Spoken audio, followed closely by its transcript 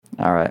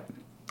All right.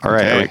 All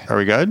right. Okay. Are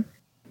we good?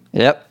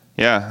 Yep.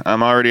 Yeah,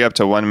 I'm already up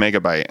to 1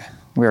 megabyte.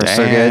 We are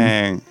so good.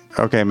 Dang.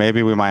 Okay,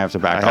 maybe we might have to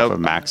back I off hope- of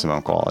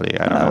maximum quality.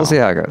 I don't know. We'll see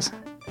how it goes.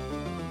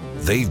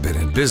 They've been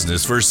in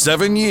business for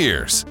 7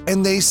 years,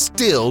 and they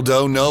still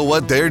don't know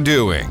what they're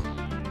doing.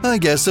 I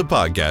guess a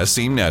podcast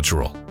seemed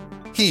natural.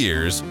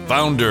 Here's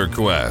Founder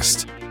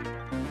Quest.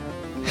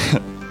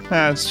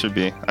 It should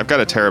be. I've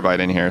got a terabyte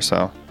in here,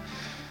 so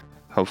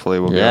hopefully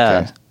we'll be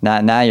Yeah.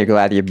 okay. Now you're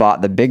glad you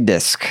bought the big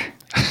disc.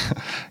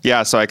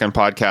 Yeah, so I can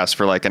podcast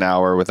for like an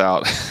hour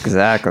without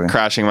Exactly.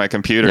 crashing my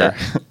computer. Yeah.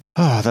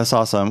 Oh, that's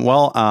awesome.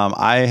 Well,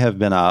 I have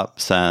been up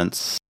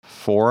since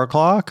 4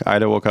 o'clock.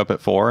 Ida woke up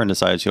at 4 and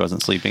decided she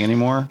wasn't sleeping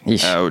anymore.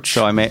 Yeesh. Ouch.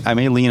 So I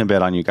may lean a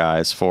bit on you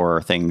guys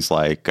for things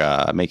like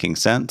making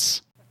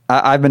sense.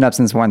 I've been up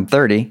since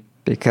 1:30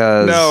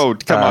 because... No,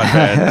 come on,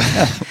 Ben.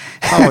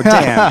 Oh,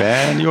 damn,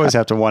 Ben. You always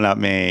have to one-up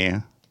me.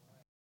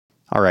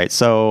 All right.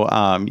 So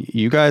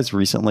you guys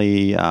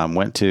recently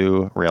went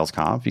to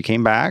RailsConf. You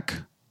came back,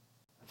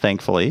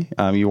 thankfully.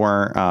 You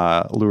weren't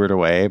lured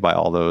away by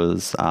all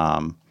those,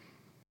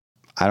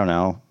 I don't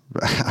know.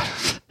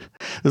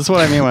 This is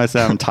what I mean when I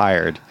say I'm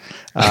tired.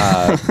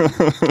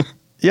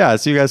 Yeah,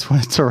 so you guys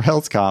went to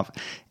RailsConf,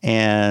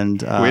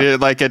 and We did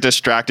like get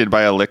distracted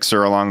by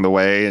Elixir along the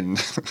way, and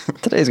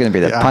Today's going to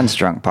be the Punch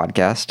Drunk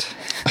podcast.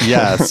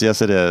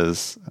 yes, it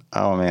is.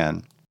 Oh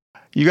man,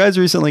 you guys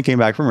recently came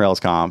back from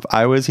RailsConf.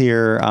 I was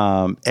here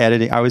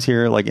editing. I was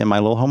here like in my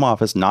little home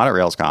office, not at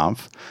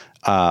RailsConf,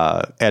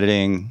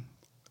 editing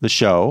the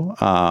show,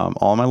 all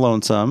on my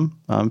lonesome.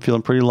 I'm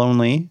feeling pretty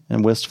lonely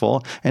and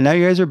wistful, and now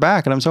you guys are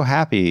back, and I'm so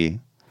happy.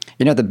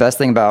 You know what the best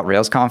thing about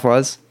RailsConf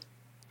was?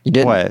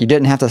 You What?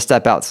 didn't have to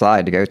step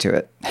outside to go to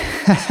it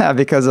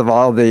because of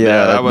all the,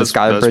 that the was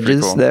sky pretty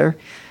bridges cool. there.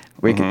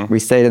 We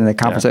stayed in the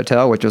conference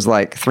hotel, which was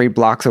like 3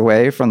 blocks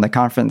away from the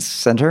conference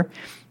center,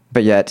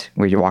 but yet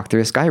we walked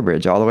through a sky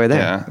bridge all the way there.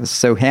 Yeah. It was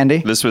so handy.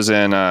 this was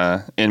in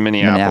Minneapolis,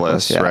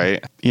 Minneapolis, yeah.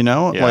 right? You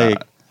know, Yeah.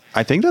 like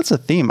I think that's a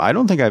theme. I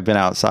don't think I've been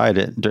outside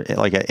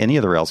like at any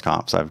of the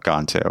RailsConfs I've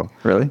gone to.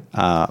 Really?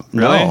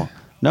 Really?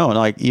 No, and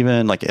like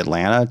even like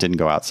Atlanta didn't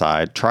go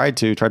outside. Tried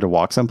to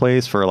walk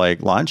someplace for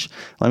like lunch.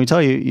 Let me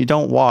tell you, you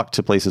don't walk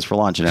to places for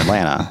lunch in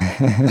Atlanta.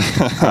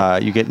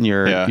 You get in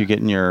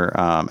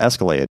your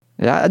Escalade.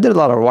 Yeah, I did a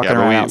lot of walking Yeah,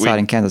 but around we- outside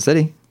in Kansas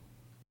City.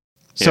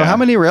 So Yeah. how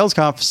many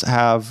RailsConfs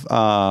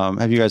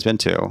have you guys been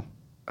to?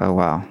 Oh,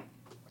 wow.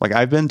 Like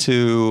I've been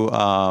to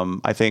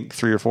I think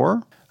 3 or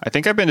 4. I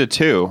think I've been to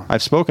 2.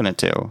 I've spoken at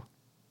 2.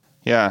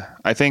 Yeah,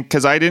 I think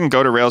because I didn't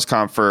go to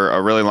RailsConf for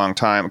a really long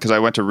time because I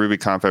went to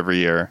RubyConf every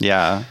year.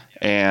 Yeah.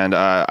 And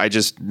I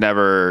just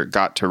never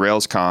got to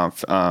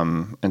RailsConf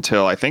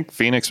until I think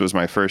Phoenix was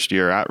my first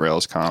year at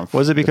RailsConf.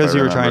 Was it because if I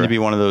you were trying to remember. be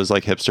one of those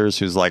like hipsters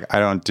who's like, I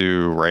don't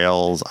do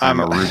Rails, I'm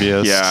a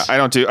Rubyist? Yeah, I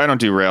don't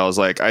do Rails.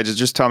 Like, I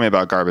just tell me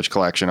about garbage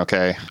collection,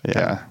 okay?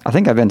 Yeah. I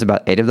think I've been to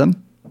about 8 of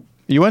them.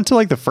 You went to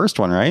like the first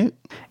one, right?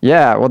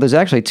 Yeah, well, there's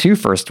actually 2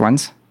 first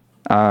ones.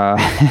 Well,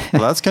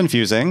 that's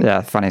confusing.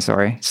 Yeah, funny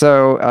story.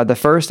 So the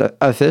first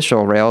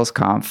official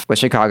RailsConf was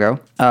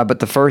Chicago, but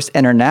the first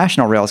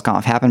international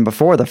RailsConf happened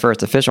before the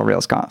first official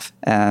RailsConf.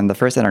 And the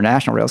first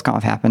international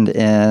RailsConf happened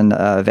in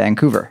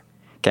Vancouver,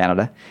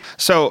 Canada.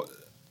 So,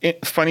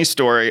 funny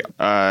story.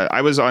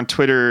 I was on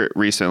Twitter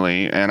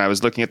recently, and I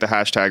was looking at the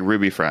hashtag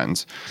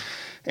RubyFriends,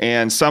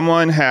 and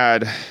someone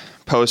had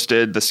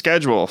posted the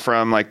schedule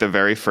from like the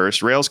very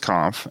first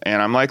RailsConf, and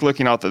I'm like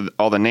looking at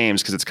all the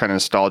names because it's kind of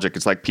nostalgic.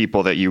 It's like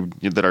people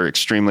that are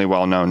extremely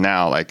well known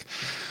now, like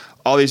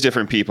all these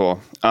different people.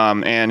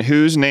 And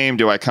whose name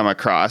do I come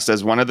across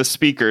as one of the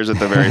speakers at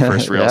the very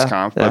first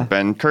RailsConf? yeah. But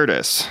Ben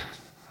Curtis.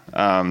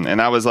 And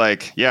I was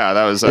like,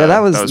 that was that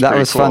pretty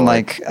was cool.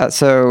 fun.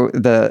 So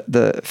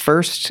the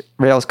first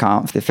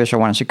RailsConf, the official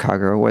one in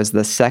Chicago, was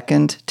the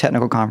second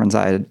technical conference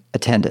I had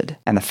attended,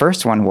 and the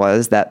first one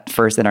was that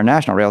first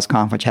international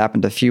RailsConf, which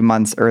happened a few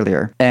months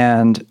earlier.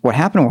 And what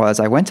happened was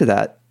I went to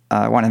that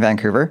one in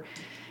Vancouver,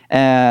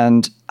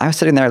 and I was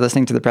sitting there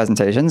listening to the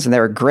presentations, and they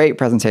were great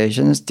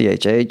presentations.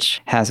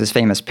 DHH has his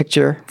famous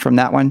picture from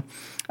that one,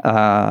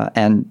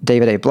 and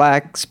David A.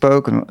 Black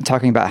spoke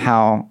talking about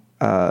how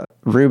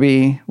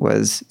Ruby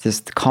was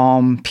this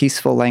calm,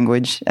 peaceful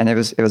language, and it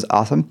was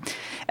awesome.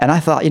 And I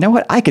thought, you know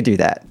what? I could do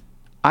that.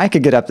 I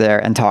could get up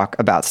there and talk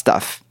about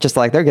stuff, just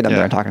like they're getting up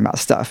there and talking about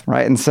stuff,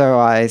 right? And so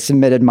I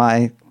submitted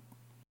my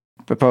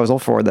proposal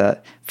for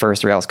the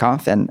first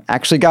RailsConf and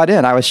actually got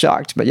in. I was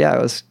shocked, but yeah,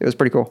 it was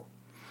pretty cool.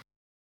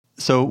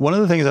 So one of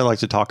the things I'd like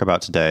to talk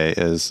about today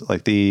is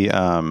like the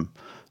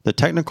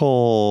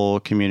technical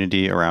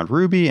community around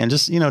Ruby and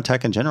just,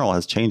 tech in general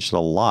has changed a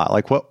lot.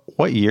 Like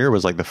what year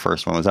was like the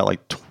first one? Was that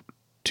like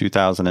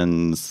 2000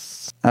 and...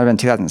 That would have been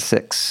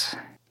 2006.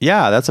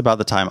 Yeah, that's about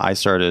the time I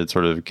started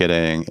sort of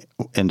getting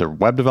into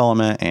web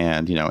development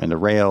and, into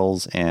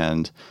Rails.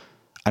 And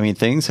I mean,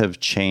 things have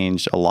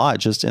changed a lot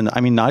just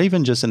not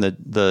even just in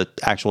the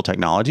actual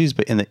technologies,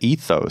 but in the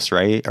ethos,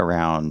 right?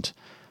 Around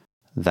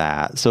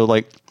that. So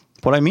like,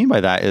 what I mean by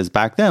that is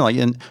back then, like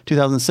in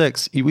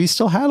 2006, we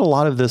still had a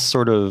lot of this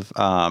sort of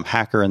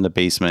hacker in the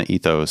basement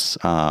ethos.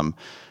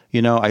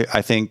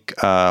 I think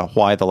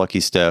Why the Lucky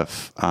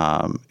Stiff,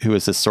 who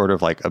is this sort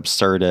of like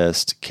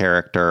absurdist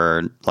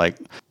character, like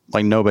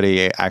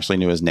nobody actually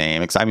knew his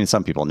name. I mean,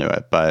 some people knew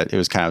it, but it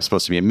was kind of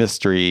supposed to be a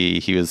mystery.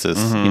 He was this,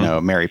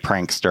 merry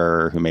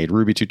prankster who made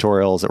Ruby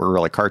tutorials that were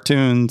really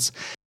cartoons.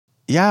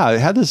 Yeah, it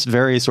had this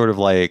very sort of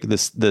like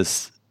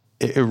this.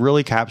 It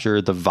really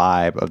captured the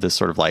vibe of this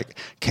sort of like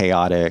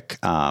chaotic,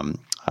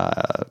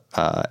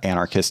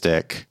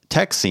 anarchistic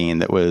tech scene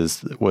that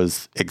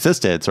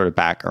existed sort of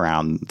back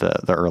around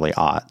the early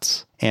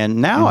aughts.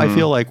 And now I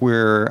feel like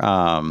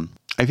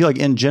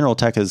in general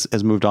tech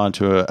has moved on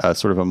to a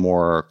sort of a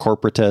more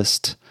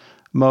corporatist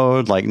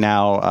mode. Like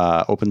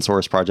now, open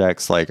source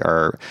projects we've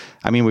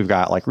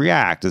got like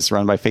React is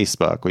run by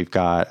Facebook. We've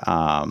got,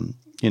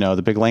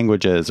 the big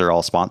languages are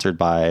all sponsored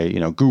by,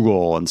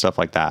 Google and stuff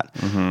like that.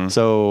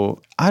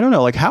 So I don't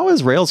know, like how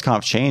has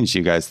RailsConf changed,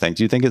 you guys think?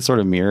 Do you think it sort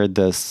of mirrored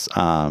this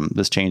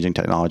changing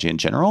technology in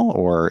general,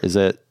 or is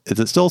it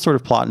still sort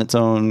of plotting its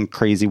own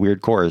crazy,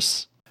 weird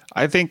course?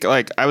 I think,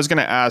 I was going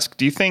to ask,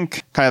 do you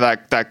think kind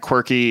of that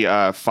quirky,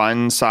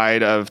 fun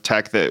side of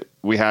tech that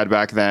we had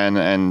back then,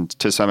 and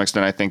to some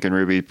extent, I think in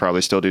Ruby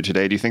probably still do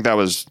today, do you think that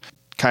was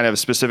kind of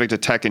specific to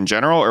tech in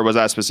general, or was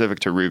that specific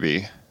to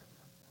Ruby?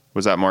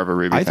 Was that more of a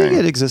Ruby thing? I think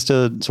it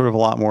existed sort of a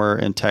lot more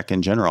in tech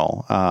in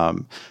general.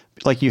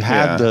 Like you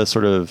had the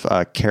sort of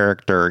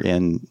character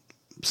in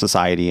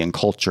society and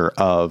culture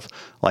of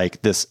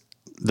like this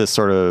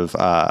sort of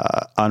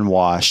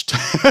unwashed.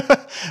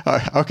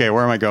 Okay,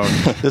 where am I going?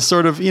 This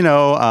sort of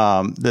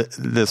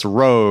this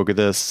rogue,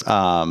 this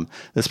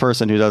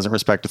person who doesn't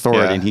respect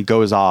authority, and he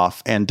goes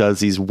off and does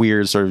these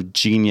weird sort of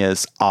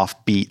genius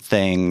offbeat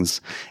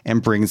things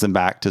and brings them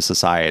back to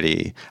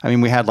society. I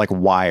mean, we had like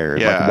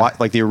Wired,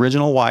 like the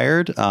original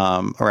Wired,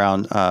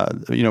 around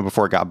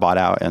before it got bought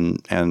out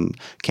and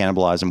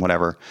cannibalized and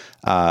whatever.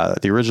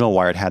 The original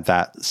Wired had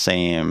that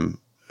same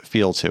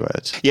feel to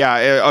it.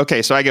 Yeah.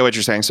 Okay. So I get what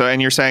you're saying. So, and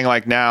you're saying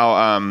like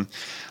now,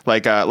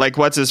 like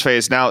what's his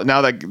face now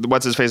that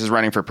what's his face is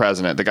running for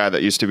president, the guy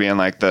that used to be in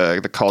like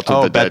the cult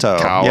of the Beto. dead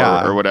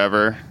cow or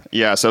whatever.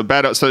 Yeah. So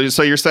Beto,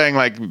 so you're saying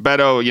like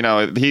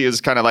Beto, he is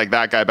kind of like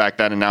that guy back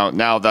then. And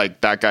now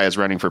like that guy is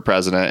running for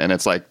president and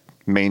it's like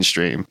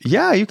mainstream.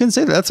 Yeah. You can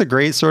say that. That's a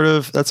great sort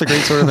of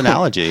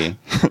analogy.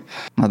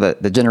 Well,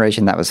 the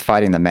generation that was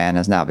fighting the man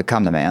has now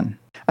become the man.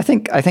 I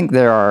think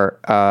there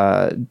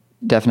are,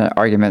 definite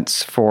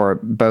arguments for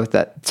both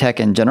that tech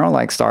in general,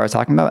 like Star is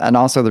talking about, and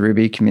also the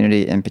Ruby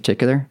community in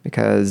particular,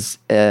 because,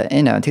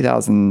 in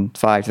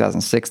 2005,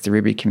 2006, the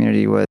Ruby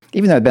community was,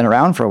 even though it had been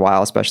around for a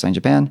while, especially in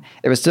Japan,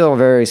 it was still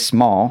very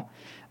small,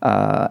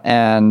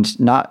 and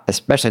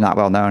especially not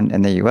well known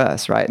in the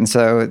US, right? And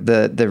so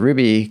the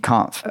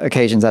RubyConf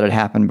occasions that had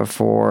happened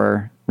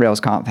before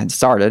RailsConf had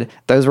started,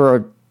 those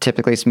were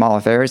typically small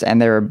affairs,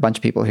 and there were a bunch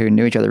of people who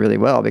knew each other really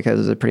well because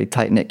it was a pretty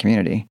tight-knit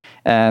community.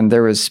 And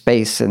there was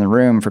space in the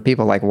room for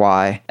people like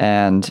Y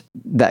and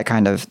that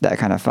kind of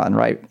fun,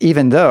 right?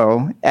 Even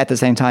though at the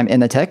same time in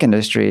the tech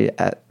industry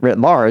writ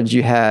large,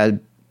 you had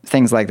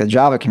things like the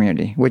Java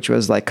community, which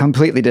was like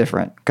completely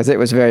different because it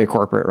was very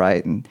corporate,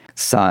 right? And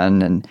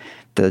Sun and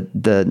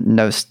the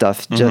no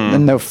stuff,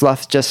 no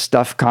fluff, just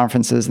stuff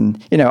conferences, and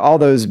all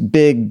those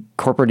big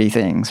corporate-y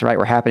things, right,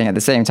 were happening at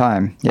the same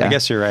time. Yeah, I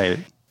guess you're right.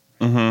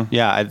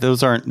 Yeah,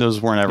 those weren't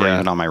ever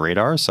even on my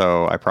radar,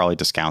 so I probably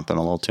discount them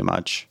a little too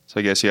much. So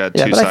I guess you had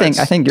two sides.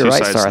 I think you're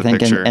right, Star. I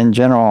think in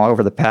general,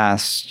 over the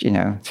past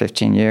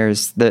 15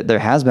 years, there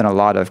has been a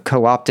lot of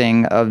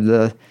co-opting of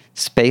the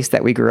space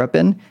that we grew up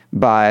in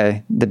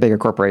by the bigger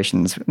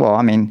corporations. Well,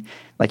 I mean,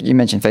 like you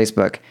mentioned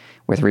Facebook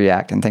with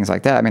React and things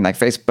like that. I mean, like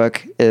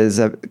Facebook is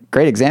a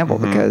great example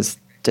because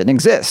it didn't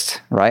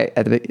exist, right,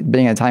 at the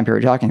beginning of the time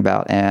period we're talking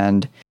about,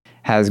 and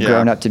has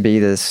grown up to be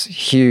this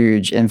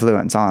huge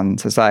influence on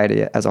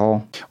society as a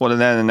whole. Well, and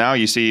then now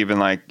you see even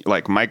like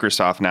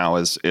Microsoft now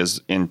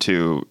is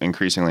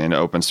increasingly into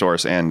open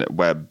source and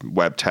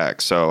web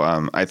tech.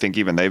 So I think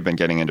even they've been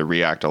getting into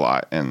React a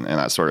lot and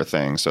that sort of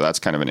thing. So that's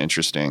kind of an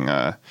interesting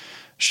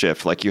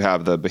shift. Like you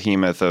have the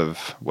behemoth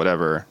of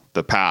whatever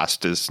the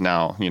past is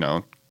now,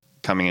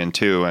 coming in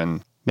too.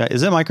 And yeah,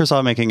 isn't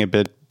Microsoft making a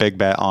big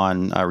bet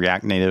on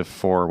React Native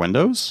for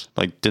Windows?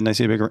 Like, didn't I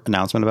see a big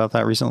announcement about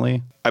that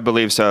recently? I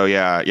believe so.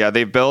 Yeah.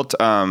 They've built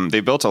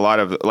a lot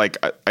of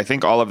I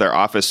think all of their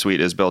Office suite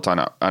is built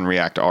on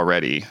React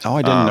already. Oh,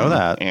 I didn't know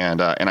that.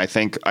 And I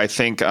think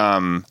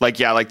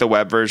like the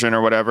web version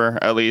or whatever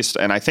at least,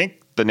 and I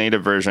think the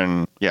native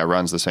version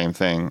runs the same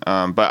thing.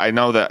 But I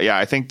know that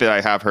I think that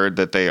I have heard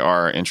that they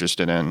are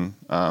interested in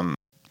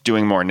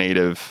doing more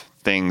native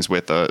things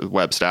with a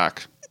web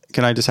stack.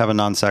 Can I just have a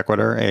non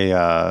sequitur,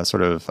 a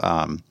sort of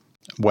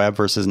web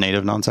versus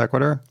native non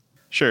sequitur?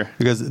 Sure.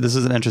 Because this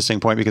is an interesting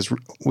point, because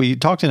we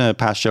talked in a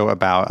past show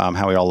about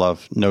how we all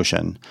love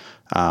Notion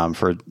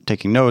for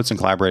taking notes and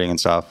collaborating and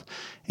stuff.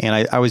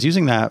 And I was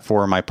using that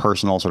for my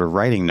personal sort of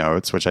writing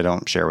notes, which I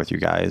don't share with you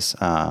guys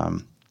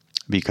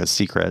because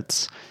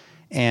secrets.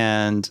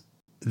 And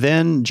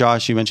then,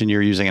 Josh, you mentioned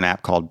you're using an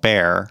app called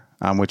Bear,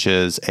 which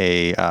is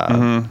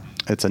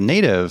it's a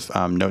native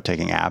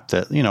note-taking app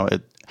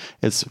that,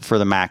 It's for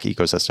the Mac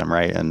ecosystem,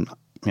 right? And,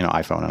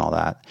 iPhone and all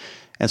that.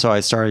 And so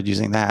I started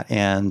using that,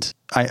 and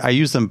I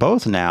use them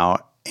both now.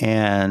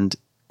 And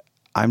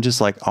I'm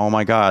just like, oh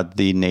my God,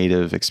 the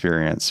native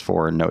experience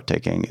for note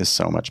taking is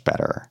so much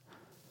better.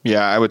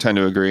 Yeah, I would tend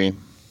to agree.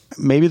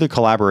 Maybe the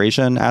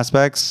collaboration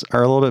aspects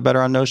are a little bit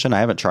better on Notion. I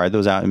haven't tried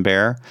those out in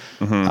Bear.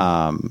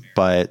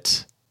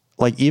 But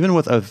like, even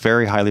with a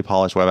very highly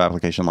polished web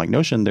application like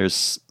Notion,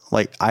 there's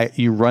like,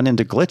 you run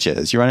into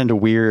glitches, you run into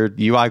weird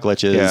UI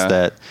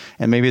glitches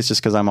and maybe it's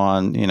just because I'm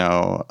on,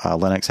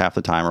 Linux half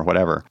the time or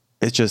whatever.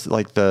 It's just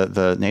like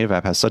the native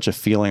app has such a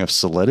feeling of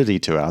solidity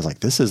to it. I was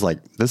like, this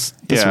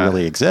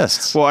really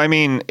exists. Well, I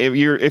mean,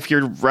 if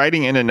you're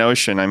writing into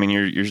Notion, I mean,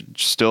 you're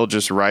still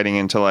just writing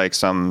into like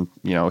some,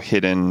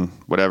 hidden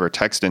whatever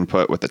text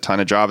input with a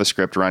ton of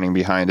JavaScript running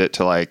behind it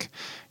to like,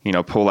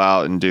 pull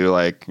out and do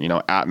like,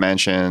 app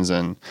mentions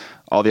and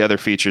all the other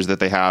features that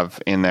they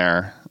have in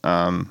there.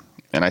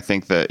 And I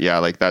think that,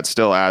 like that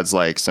still adds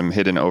like some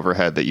hidden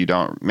overhead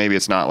that maybe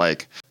it's not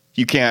like,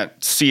 you can't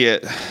see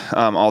it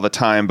all the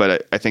time,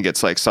 but I think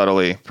it's like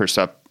subtly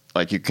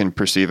like you can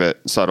perceive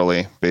it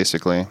subtly,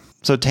 basically.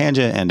 So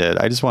Tangent ended.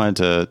 I just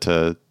wanted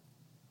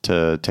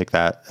to take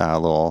that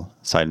little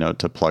side note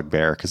to plug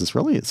Bear, because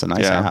it's a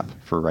nice app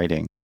for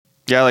writing.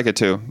 Yeah, I like it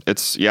too.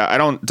 I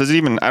don't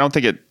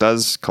think it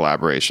does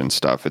collaboration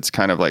stuff. It's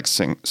kind of like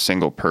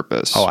single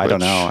purpose. Oh, I don't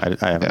know. I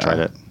haven't tried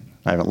it.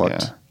 I haven't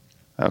looked.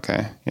 Yeah.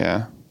 Okay.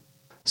 Yeah.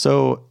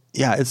 So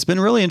yeah, it's been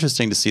really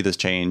interesting to see this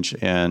change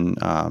in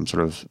sort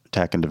of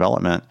tech and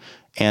development.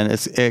 And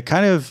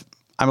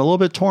I'm a little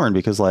bit torn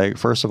because, like,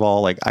 first of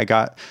all, like I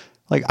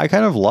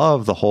kind of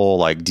love the whole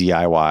like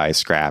DIY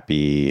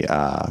scrappy,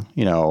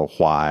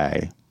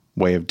 why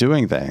way of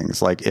doing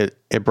things. Like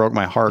it broke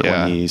my heart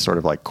when he sort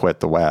of like quit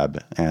the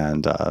web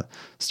and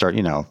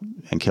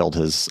and killed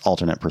his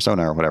alternate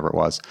persona or whatever it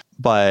was.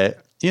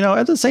 But,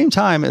 at the same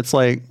time, it's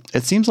like,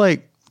 it seems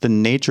like the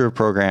nature of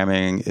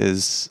programming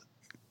is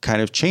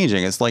kind of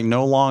changing. It's like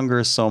no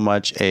longer so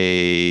much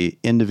a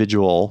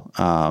individual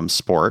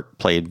sport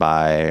played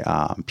by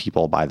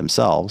people by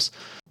themselves.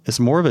 It's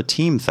more of a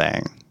team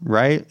thing,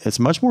 right? It's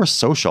much more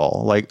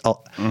social. Like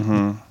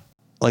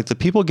the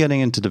people getting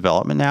into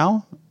development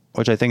now,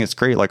 which I think is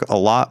great. Like a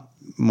lot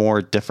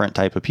more different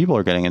type of people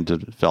are getting into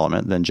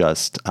development than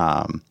just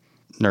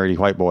nerdy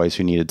white boys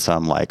who needed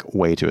some like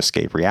way to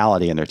escape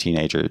reality in their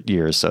teenager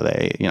years, so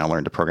they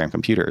learned to program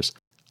computers.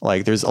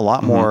 Like there's a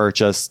lot more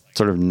just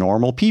sort of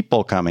normal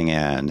people coming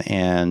in,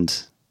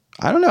 and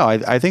I don't know.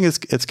 I think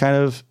it's kind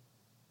of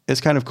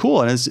cool,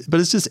 but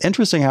it's just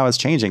interesting how it's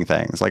changing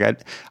things. Like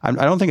I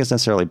don't think it's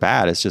necessarily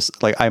bad. It's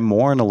just like I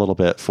mourn a little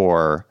bit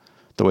for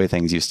the way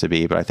things used to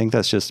be, but I think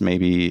that's just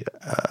maybe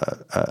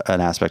an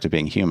aspect of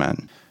being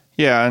human.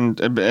 Yeah, and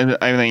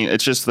I mean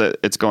it's just that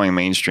it's going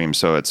mainstream,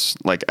 so it's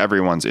like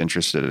everyone's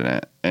interested in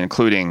it,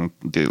 including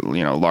the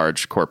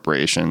large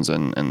corporations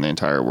and the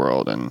entire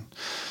world. And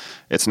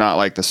it's not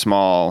like the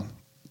small,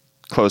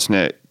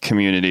 close-knit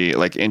community,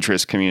 like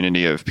interest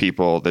community of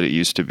people that it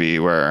used to be,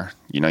 where,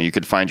 you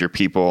could find your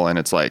people and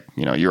it's like,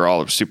 you're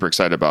all super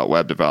excited about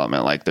web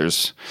development. Like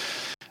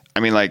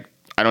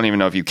I don't even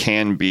know if you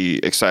can be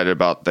excited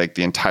about like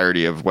the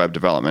entirety of web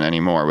development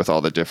anymore with all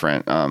the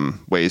different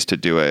ways to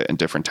do it and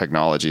different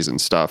technologies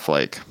and stuff.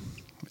 Like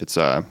it's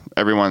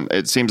everyone,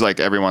 it seems like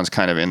everyone's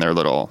kind of in their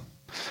little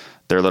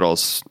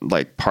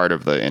like part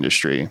of the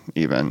industry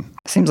even.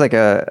 It seems like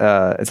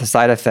it's a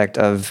side effect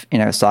of,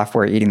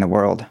 software eating the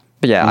world.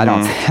 But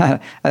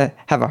yeah, I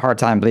have a hard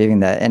time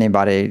believing that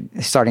anybody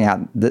starting out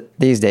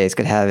these days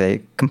could have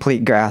a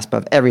complete grasp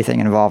of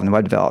everything involved in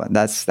web development.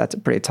 That's a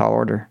pretty tall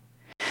order.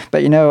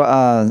 But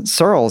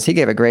Searles, he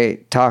gave a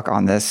great talk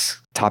on this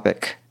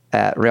topic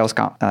at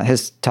RailsConf.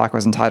 His talk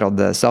was entitled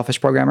 "The Selfish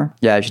Programmer."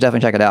 Yeah, you should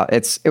definitely check it out.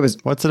 It was.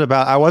 What's it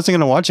about? I wasn't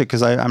going to watch it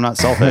because I'm not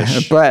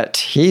selfish. But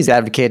he's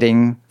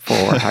advocating for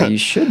how you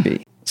should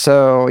be.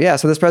 So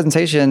this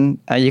presentation,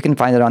 you can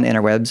find it on the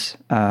interwebs.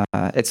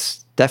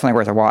 It's definitely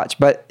worth a watch.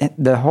 But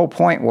the whole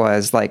point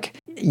was like,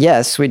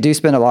 yes, we do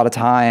spend a lot of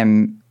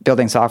time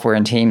building software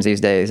in teams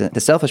these days. The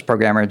selfish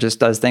programmer just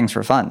does things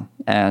for fun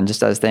and just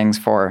does things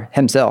for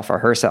himself or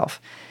herself.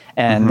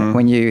 And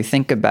when you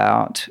think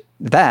about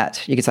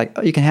that, you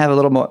can have a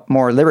little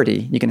more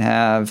liberty. You can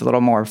have a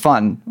little more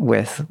fun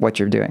with what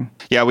you're doing.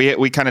 Yeah,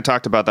 we kind of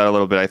talked about that a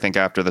little bit, I think,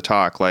 after the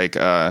talk. Like,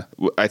 I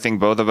think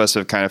both of us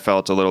have kind of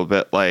felt a little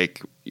bit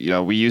like,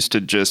 we used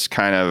to just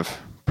kind of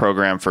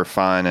program for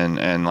fun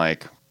and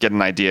like get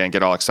an idea and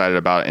get all excited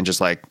about it and just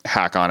like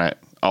hack on it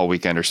all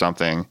weekend or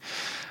something.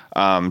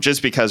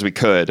 Just because we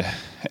could.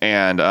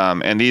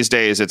 And these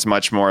days it's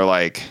much more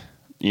like,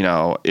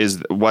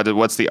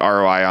 what's the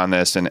ROI on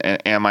this?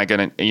 And am I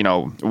going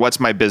to, what's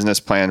my business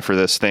plan for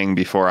this thing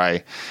before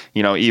I,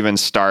 even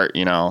start,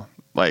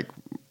 like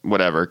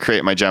whatever,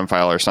 create my gem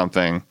file or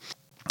something.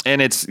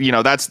 And it's,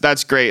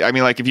 that's great. I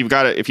mean, like if you've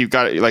got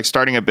it, like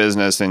starting a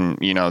business and,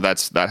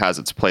 that has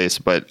its place,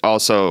 but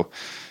also,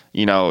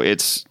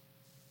 it's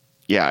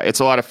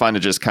a lot of fun to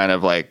just kind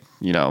of like,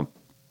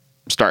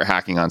 start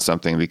hacking on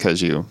something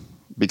because you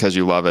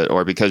love it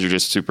or because you're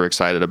just super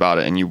excited about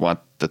it and you want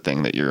the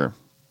thing that you're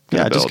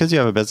Yeah, build. just because you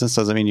have a business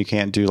doesn't mean you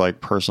can't do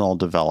like personal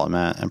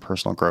development and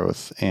personal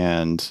growth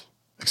and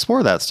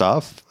explore that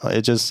stuff.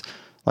 It just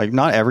like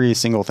not every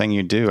single thing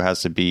you do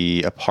has to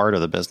be a part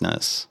of the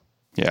business.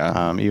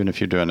 Yeah. Even if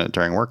you're doing it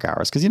during work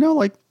hours, because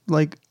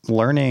like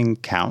learning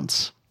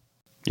counts.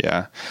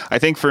 Yeah. I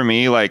think for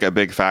me, like a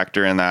big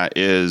factor in that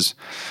is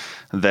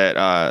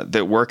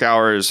that work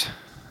hours,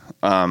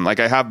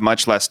 like I have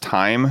much less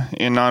time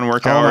in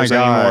non-work hours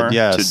anymore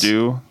to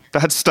do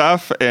that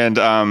stuff. And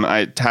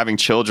having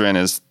children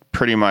is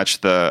pretty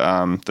much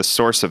the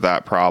source of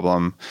that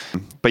problem.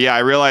 But yeah, I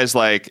realized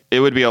like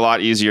it would be a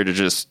lot easier to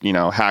just,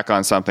 hack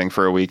on something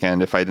for a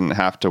weekend if I didn't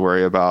have to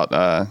worry about,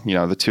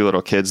 the two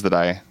little kids that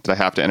I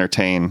have to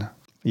entertain.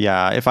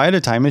 Yeah. If I had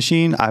a time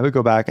machine, I would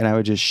go back and I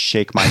would just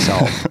shake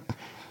myself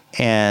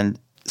and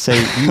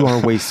say, you are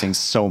wasting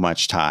so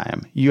much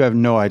time. You have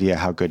no idea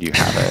how good you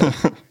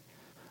have it.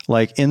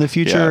 Like in the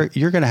future,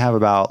 you're going to have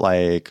about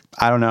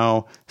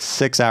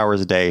 6 hours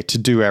a day to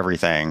do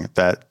everything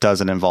that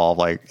doesn't involve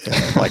like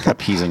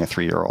appeasing a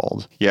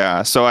 3-year-old.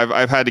 Yeah. So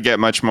I've had to get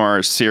much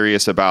more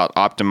serious about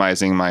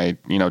optimizing my,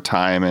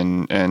 time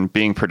and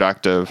being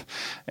productive.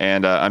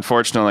 And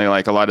unfortunately,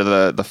 like a lot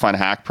of the fun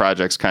hack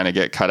projects kind of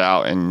get cut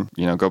out and,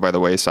 go by the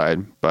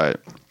wayside.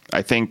 But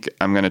I think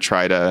I'm going to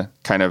try to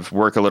kind of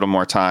work a little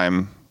more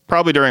time.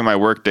 Probably during my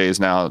work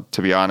days now,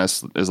 to be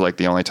honest, is like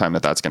the only time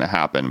that's going to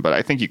happen. But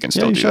I think you can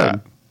still do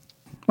that.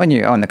 When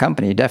you own the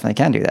company, you definitely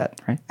can do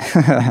that,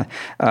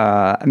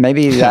 right?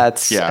 Maybe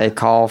that's a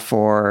call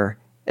for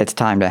it's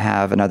time to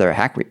have another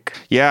hack week.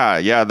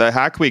 Yeah. The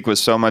hack week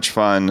was so much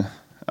fun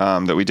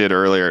that we did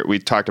earlier. We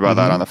talked about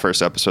that on the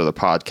first episode of the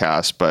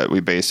podcast, but we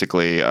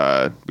basically,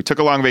 we took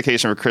a long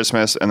vacation for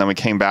Christmas and then we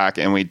came back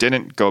and we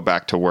didn't go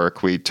back to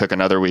work. We took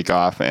another week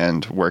off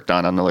and worked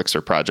on an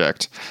Elixir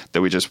project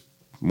that we just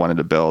wanted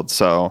to build.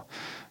 So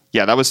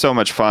yeah, that was so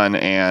much fun.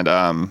 And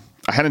I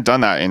hadn't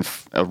done that in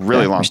a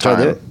really long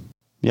time.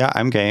 Yeah,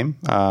 I'm game.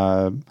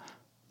 I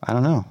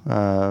don't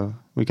know.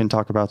 We can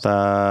talk about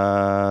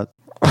that.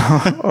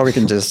 Or we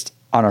can just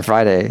on a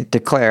Friday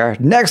declare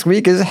next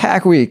week is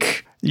hack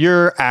week.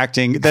 You're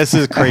acting. This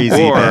is crazy,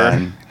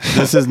 Ben.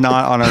 This is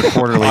not on our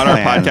quarterly on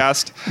plan. Our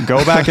podcast.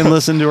 Go back and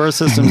listen to our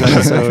systems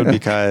episode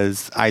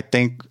because I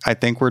think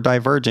we're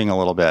diverging a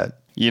little bit.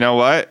 You know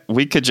what?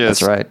 We could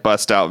just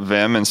bust out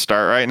Vim and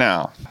start right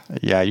now.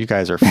 Yeah, you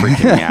guys are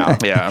freaking me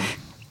out. Yeah.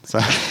 So.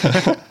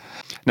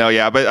 No,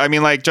 yeah, but I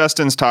mean, like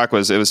Justin's talk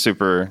was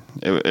super.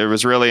 It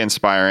was really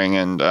inspiring,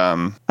 and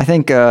I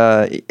think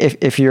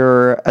if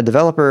you're a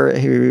developer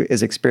who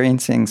is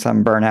experiencing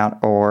some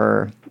burnout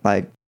or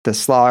like the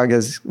slog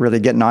is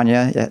really getting on you,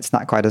 it's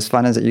not quite as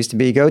fun as it used to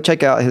be. Go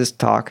check out his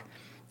talk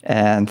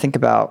and think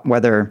about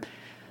whether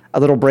a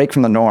little break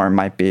from the norm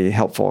might be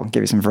helpful,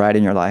 give you some variety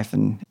in your life.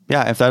 And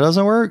yeah, if that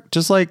doesn't work,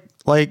 just like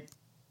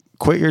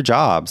quit your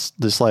jobs,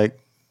 just like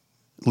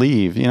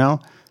leave,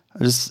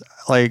 just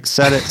like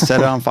set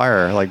it on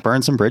fire, like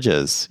burn some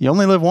bridges. You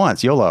only live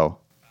once, YOLO.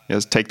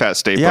 Just take that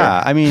stapler.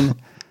 Yeah. I mean,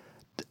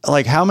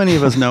 like how many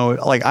of us know,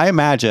 like I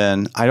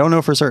imagine, I don't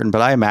know for certain, but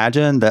I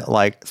imagine that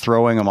like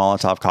throwing a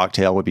Molotov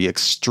cocktail would be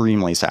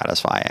extremely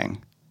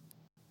satisfying.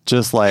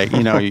 Just like,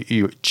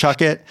 you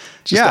chuck it.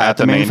 At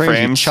the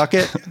mainframes, you chuck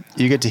it,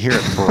 you get to hear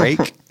it break.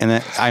 And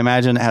then I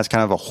imagine it has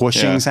kind of a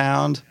whooshing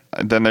sound.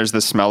 Then there's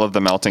the smell of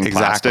the melting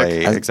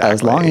plastic. Exactly.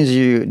 As long as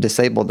you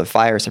disable the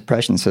fire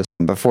suppression system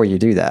before you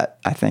do that,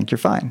 I think you're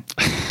fine.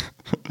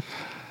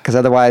 Because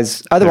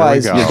otherwise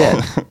you're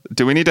dead.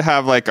 Do we need to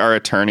have like our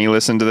attorney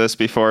listen to this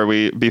before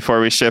we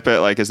ship it?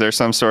 Like, is there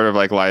some sort of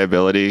like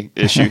liability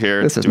issue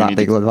here? This is not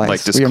legal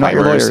advice. Like we are not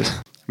your lawyers.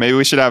 Maybe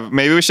we should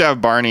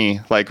have Barney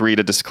like read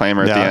a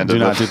disclaimer at the end do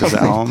not do this at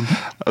home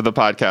of the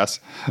podcast.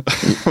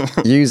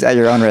 Use at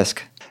your own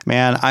risk.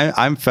 Man,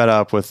 I'm fed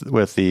up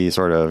with the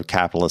sort of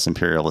capitalist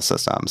imperialist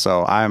system.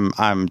 So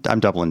I'm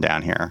doubling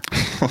down here.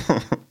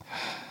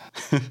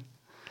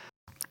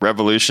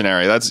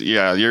 Revolutionary. That's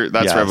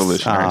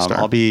revolutionary.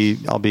 I'll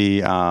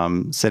be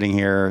sitting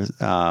here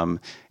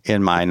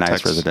in my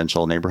nice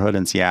residential neighborhood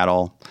in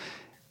Seattle,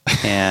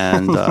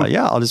 and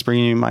I'll just bring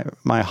you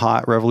my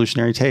hot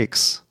revolutionary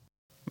takes.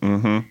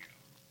 Mm-hmm.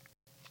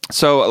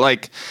 So,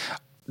 like,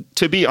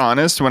 to be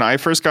honest, when I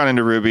first got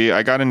into Ruby,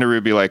 I got into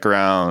Ruby like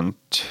around,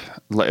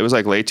 it was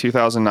like late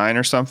 2009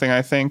 or something,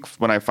 I think,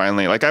 when I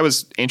finally, like, I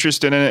was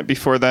interested in it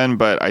before then,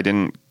 but I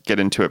didn't get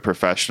into it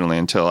professionally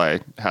until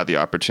I had the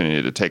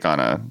opportunity to take on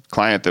a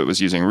client that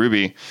was using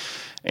Ruby,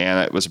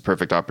 and it was a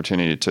perfect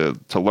opportunity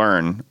to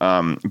learn.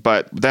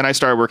 But then I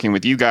started working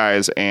with you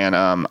guys, and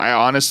I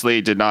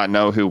honestly did not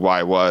know who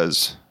Y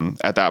was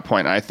at that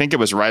point. I think it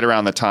was right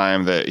around the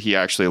time that he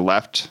actually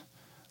left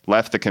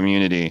the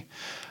community.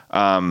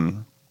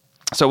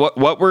 So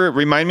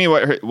remind me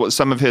what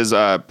some of his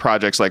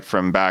projects like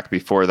from back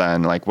before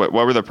then, like what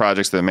were the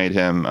projects that made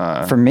him?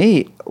 For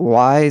me,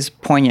 Y's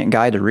poignant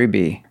guide to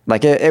Ruby,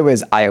 like it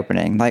was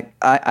eye-opening. Like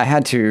I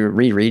had to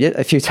reread it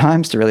a few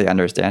times to really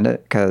understand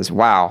it because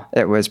wow,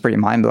 it was pretty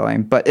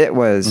mind-blowing, but it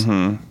was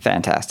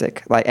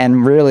fantastic. Like,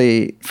 and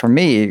really for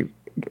me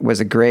was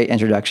a great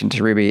introduction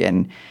to Ruby,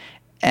 and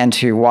and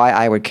to why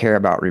I would care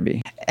about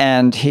Ruby.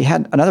 And he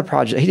had another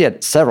project. He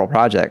had several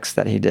projects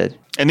that he did.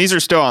 And these are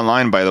still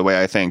online, by the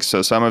way, I think.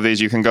 So some of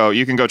these you can go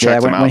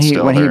check them out when he,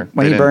 still. When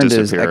he burned his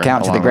disappear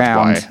account to the along with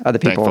ground, Y, other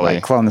people thankfully.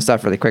 like cloned the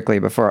stuff really quickly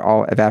before it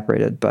all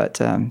evaporated. But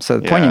so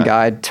the Poignant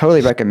Guide,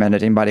 totally recommend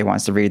it. Anybody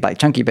wants to read, like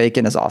Chunky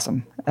Bacon is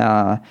awesome.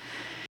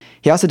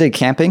 He also did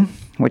Camping,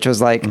 which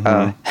was like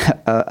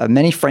a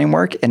mini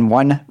framework in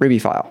one Ruby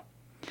file.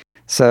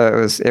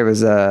 So it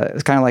was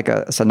kind of like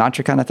a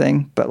Sinatra kind of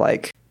thing, but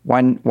like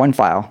one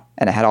file,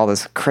 and it had all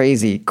this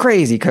crazy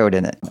code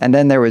in it. And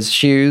then there was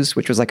Shoes,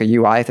 which was like a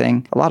UI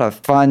thing. A lot of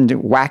fun,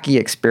 wacky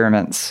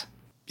experiments.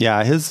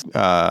 Yeah, his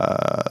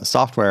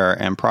software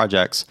and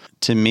projects,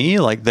 to me,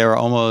 like they're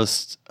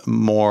almost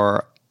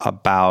more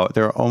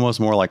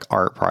like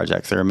art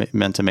projects. They're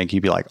meant to make you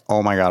be like,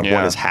 oh my God,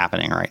 what is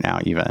happening right now?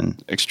 Even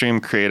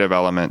extreme creative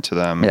element to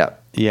them. Yeah.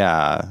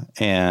 Yeah.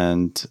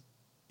 And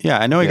yeah,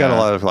 I know he got a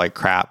lot of like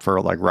crap for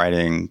like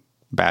writing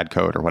bad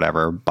code or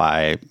whatever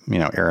by,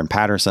 Aaron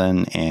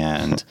Patterson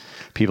and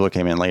people who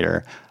came in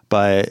later.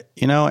 But,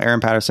 Aaron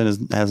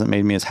Patterson hasn't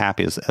made me as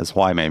happy as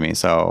Y made me.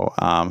 So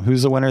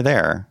who's the winner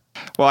there?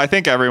 Well, I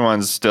think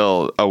everyone's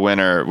still a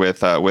winner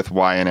with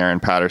Y and Aaron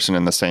Patterson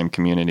in the same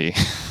community.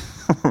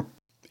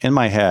 In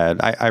my head,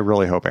 I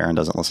really hope Aaron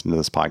doesn't listen to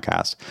this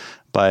podcast,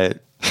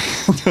 but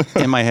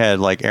in my head,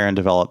 like Aaron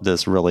developed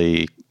this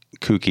really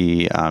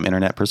kooky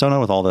internet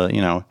persona with all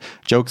the,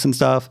 jokes and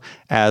stuff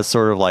as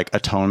sort of like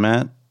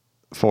atonement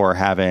for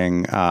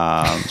having sort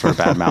of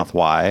badmouth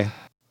Y.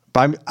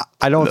 But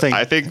I don't think.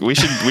 I think we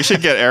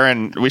should get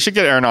Aaron. We should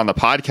get Aaron on the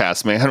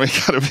podcast, man. We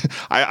gotta.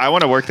 I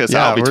want to work this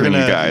out between you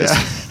guys.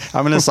 Yeah.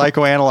 I'm going to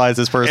psychoanalyze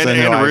this person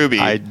and Ruby.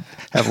 I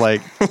have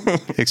like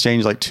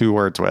exchanged like 2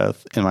 words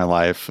with in my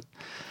life.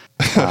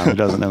 Who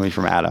doesn't know me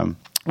from Adam.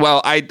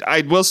 Well,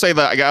 I will say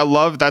that I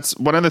love, that's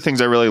one of the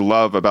things I really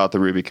love about the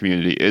Ruby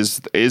community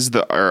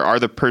are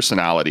the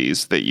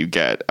personalities that you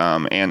get.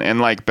 And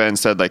like Ben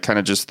said, like kind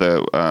of just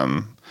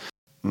the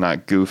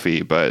not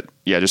goofy, but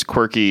just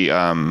quirky.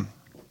 Doing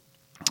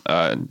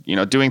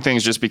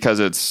things just because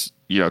it's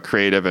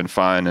creative and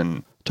fun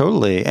and.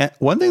 Totally. And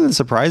one thing that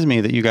surprised me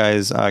that you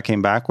guys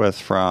came back with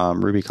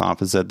from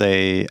RubyConf is that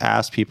they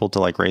asked people to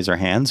like raise their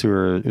hands it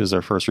was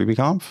their first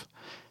RubyConf.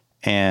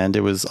 And it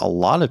was a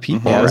lot of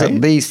people. Yeah, it was right?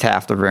 at least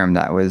half the room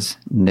that was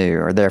new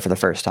or there for the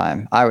first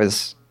time. I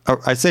say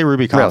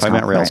RubyConf. I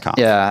meant RailsConf. Right?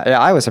 Yeah,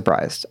 I was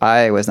surprised.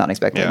 I was not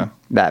expecting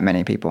that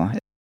many people.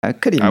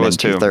 It could even been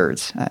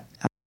 2/3.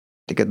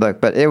 A good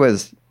look, but it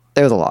was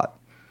a lot.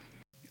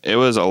 It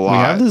was a lot. We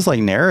have this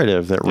like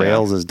narrative that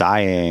Rails is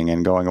dying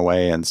and going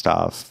away and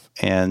stuff,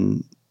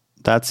 and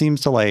that seems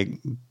to like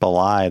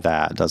belie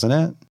that, doesn't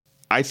it?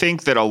 I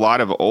think that a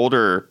lot of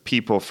older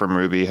people from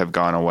Ruby have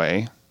gone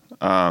away.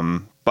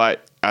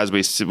 But as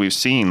we've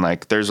seen,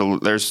 like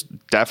there's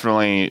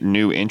definitely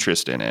new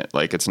interest in it.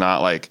 Like it's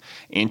not like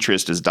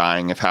interest is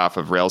dying if half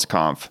of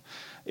RailsConf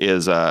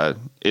is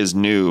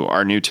new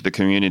to the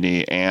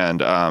community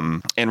and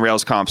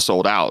RailsConf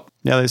sold out.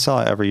 Yeah, they sell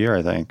it every year,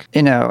 I think.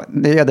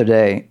 The other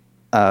day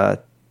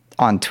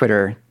on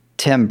Twitter,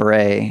 Tim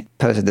Bray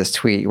posted this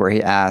tweet where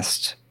he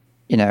asked,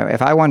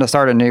 if I wanted to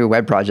start a new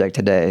web project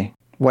today,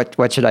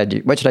 what should I do?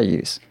 What should I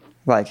use?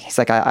 Like he's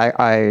like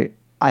I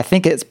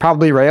think it's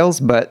probably Rails,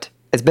 but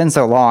it's been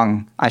so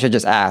long, I should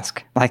just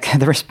ask. Like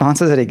the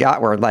responses that he got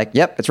were like,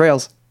 yep, it's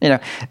Rails. Some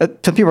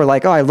people are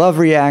like, oh, I love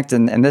React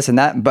and this and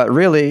that. But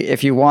really,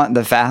 if you want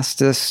the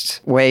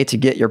fastest way to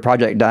get your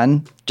project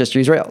done, just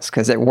use Rails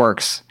because it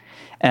works.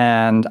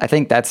 And I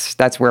think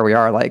that's where we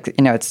are. Like,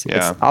 it's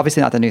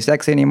obviously not the new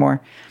sexy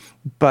anymore,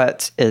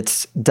 but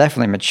it's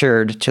definitely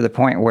matured to the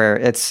point where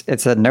it's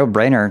a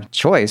no-brainer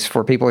choice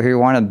for people who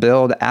want to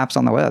build apps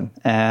on the web.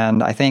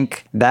 And I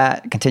think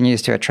that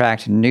continues to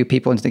attract new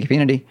people into the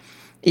community.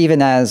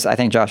 Even as, I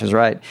think Josh is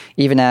right,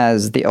 even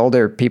as the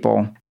older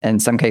people, in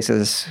some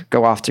cases,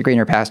 go off to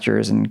greener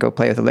pastures and go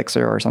play with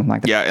Elixir or something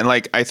like that. Yeah, and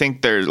like I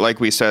think there's, like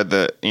we said,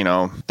 that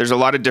there's a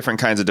lot of different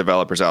kinds of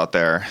developers out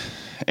there.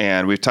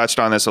 And we've touched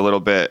on this a little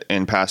bit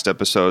in past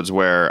episodes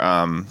where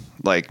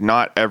like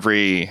not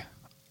every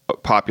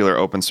popular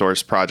open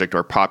source project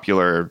or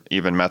popular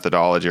even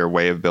methodology or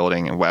way of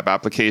building web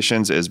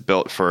applications is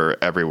built for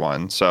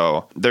everyone.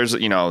 So there's,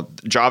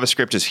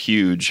 JavaScript is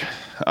huge,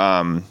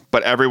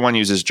 but everyone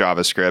uses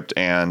JavaScript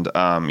and,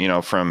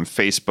 from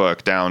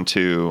Facebook down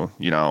to,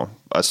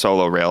 a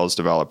solo Rails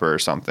developer or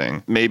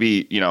something.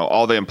 Maybe,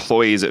 all the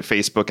employees at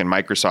Facebook and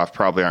Microsoft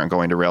probably aren't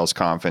going to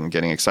RailsConf and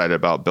getting excited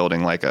about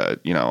building like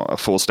a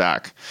full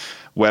stack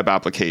web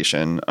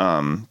application.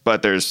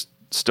 But there's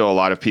still a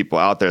lot of people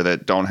out there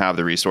that don't have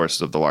the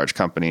resources of the large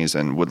companies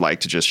and would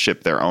like to just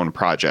ship their own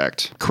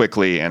project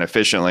quickly and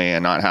efficiently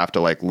and not have to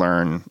like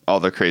learn all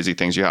the crazy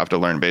things you have to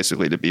learn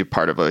basically to be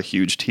part of a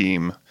huge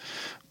team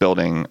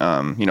building,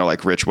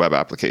 like rich web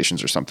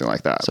applications or something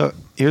like that. So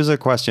here's a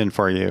question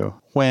for you.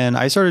 When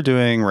I started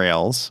doing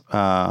Rails, for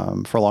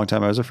a long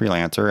time, I was a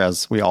freelancer,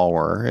 as we all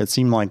were. It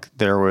seemed like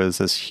there was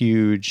this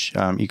huge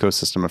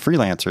ecosystem of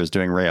freelancers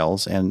doing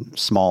Rails and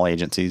small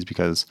agencies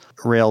because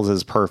Rails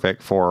is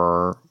perfect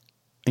for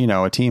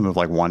a team of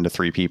like 1 to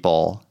 3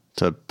 people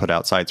to put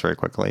out sites very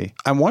quickly.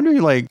 I'm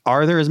wondering, like,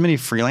 are there as many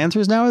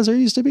freelancers now as there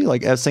used to be?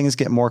 Like, as things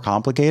get more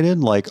complicated,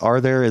 like, are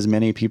there as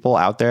many people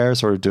out there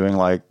sort of doing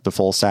like the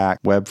full stack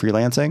web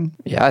freelancing?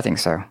 Yeah, I think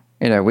so.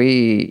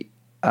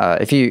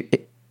 If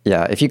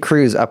you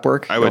cruise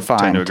Upwork, I you'll would tend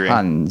find to agree.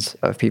 tons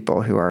of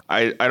people who are.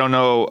 I don't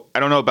know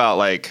about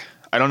like,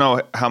 I don't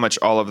know how much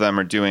all of them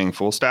are doing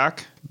full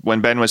stack. When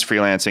Ben was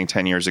freelancing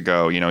 10 years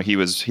ago, he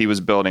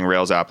was building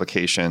Rails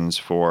applications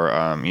for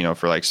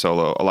for like a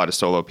lot of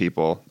solo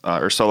people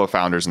or solo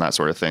founders and that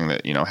sort of thing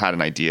that had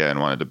an idea and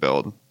wanted to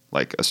build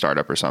like a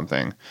startup or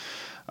something.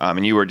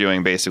 And you were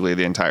doing basically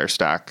the entire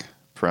stack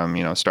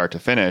from start to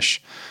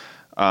finish.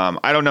 I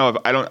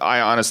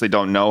honestly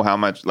don't know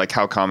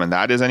how common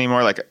that is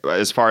anymore. Like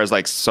as far as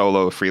like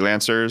solo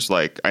freelancers,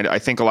 like I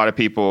think a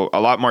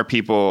lot more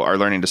people are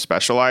learning to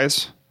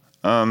specialize,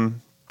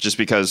 just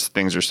because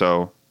things are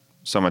so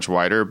much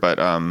wider. But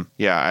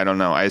I don't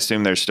know. I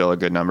assume there's still a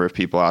good number of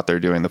people out there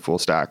doing the full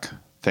stack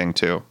thing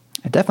too.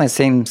 It definitely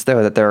seems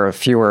though that there are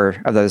fewer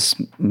of those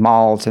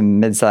small to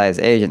mid-sized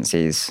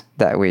agencies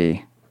that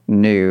we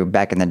knew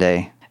back in the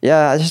day.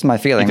 Yeah, it's just my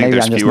feeling. You think Maybe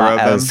there's I'm just fewer not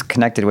of as them?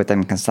 connected with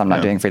them because I'm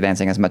not doing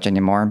freelancing as much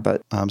anymore.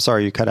 But I'm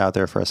sorry, you cut out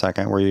there for a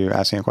second. Were you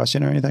asking a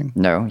question or anything?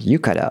 no, you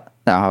cut out.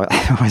 No,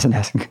 I wasn't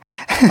asking.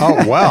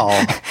 Oh, well,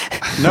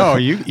 no,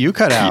 you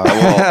cut out.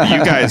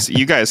 Well,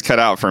 you guys cut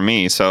out for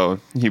me, so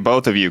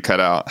both of you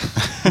cut out.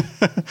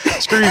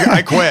 Screw you.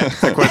 I quit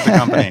the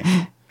company.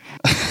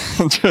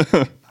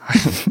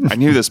 I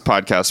knew this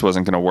podcast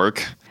wasn't going to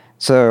work.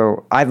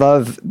 So I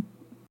love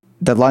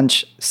the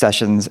lunch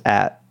sessions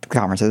at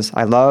conferences.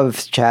 I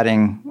love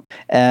chatting.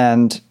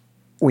 And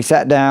we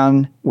sat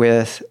down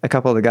with a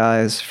couple of the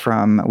guys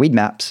from Weed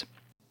Maps.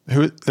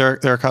 They're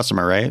a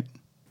customer, right?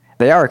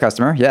 They are a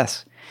customer,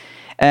 yes.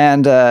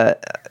 And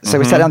so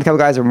we sat down with a couple of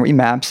guys from Weed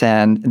Maps,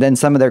 and then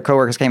some of their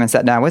coworkers came and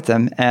sat down with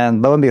them.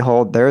 And lo and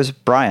behold, there's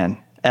Brian.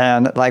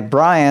 And like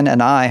Brian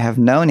and I have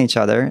known each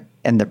other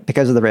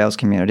because of the Rails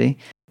community.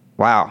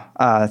 Wow.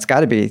 It's got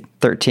to be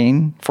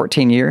 13,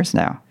 14 years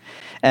now.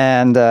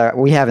 And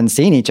we haven't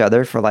seen each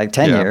other for like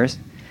 10 years.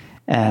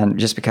 And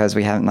just because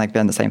we haven't like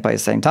been in the same place at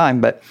the same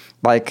time, but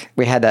like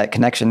we had that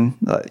connection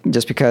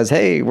just because,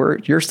 hey,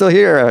 you're still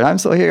here and I'm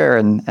still here.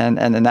 And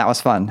that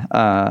was fun.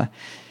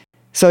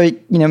 So,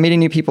 meeting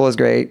new people is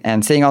great,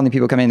 and seeing all new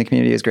people coming in the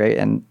community is great.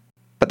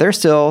 But there's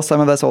still some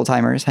of us old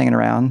timers hanging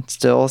around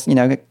still,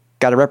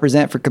 got to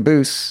represent for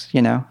Caboose,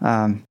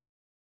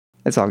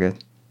 it's all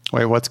good.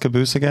 Wait, what's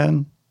Caboose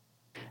again?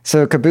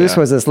 So Caboose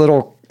was this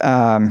little,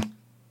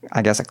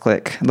 I guess a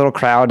little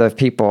crowd of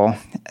people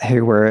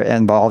who were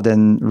involved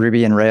in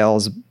Ruby and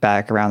Rails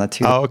back around the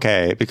two. Oh,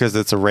 okay. Because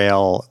it's a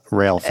rail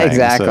thing.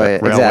 Exactly.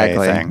 It's a railway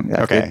thing.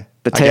 That's Okay.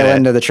 The tail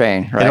end of the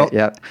train, right?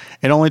 Yep.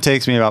 It only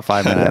takes me about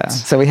 5 Yeah.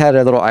 minutes. So we had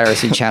a little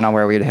IRC channel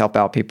where we'd help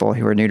out people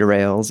who were new to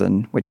Rails,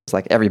 and which was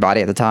like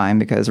everybody at the time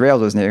because Rails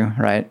was new,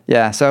 right?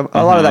 Yeah. So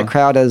a lot of that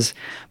crowd has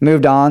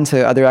moved on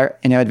to other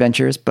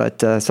adventures,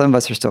 but some of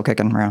us are still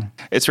kicking around.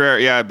 It's rare,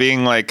 yeah.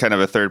 Being like kind of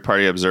a third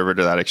party observer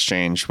to that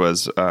exchange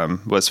was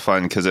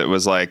fun because it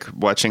was like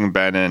watching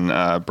Ben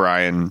and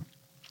Brian,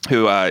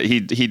 who he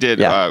did.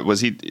 Yeah.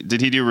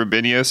 Did he do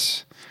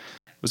Rubinius?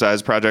 Was that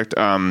his project?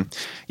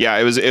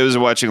 It was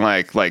watching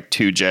like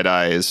two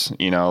Jedis,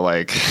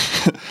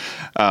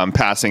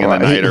 passing in the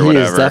night or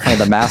whatever. He is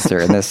definitely the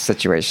master in this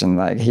situation.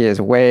 Like he is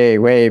way,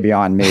 way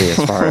beyond me as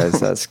far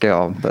as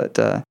skill. But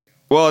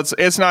well,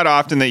 it's not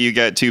often that you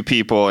get two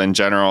people in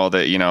general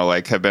that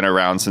have been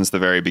around since the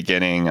very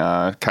beginning,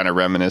 kind of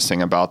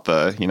reminiscing about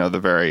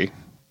the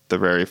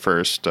very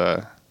first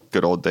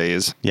good old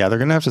days. Yeah, they're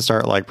gonna have to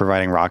start like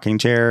providing rocking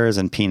chairs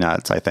and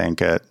peanuts, I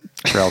think, at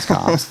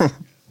RailsConf.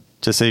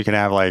 Just so you can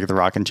have like the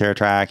rocking chair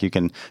track, you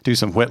can do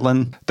some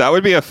whittling. That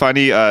would be a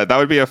funny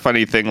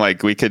thing.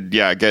 Like we could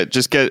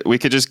just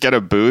get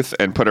a booth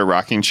and put a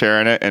rocking chair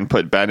in it and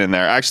put Ben in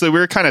there. Actually, we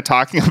were kind of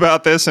talking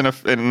about this in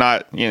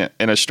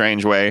a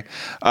strange way,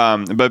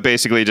 but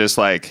basically just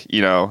like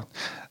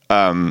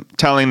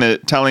telling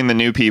the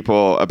new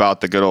people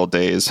about the good old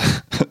days,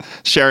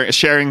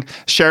 sharing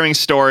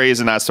stories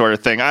and that sort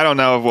of thing. I don't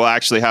know if we'll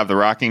actually have the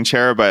rocking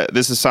chair, but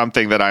this is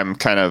something that I'm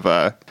kind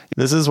of.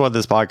 This is what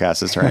this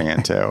podcast is turning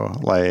into.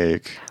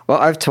 Like, well,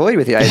 I've toyed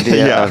with the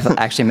idea of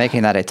actually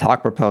making that a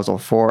talk proposal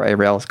for a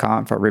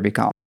RailsConf, for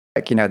RubyConf.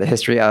 Like, the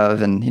history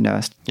of, and,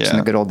 just in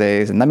the good old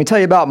days. And let me tell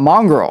you about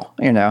Mongrel,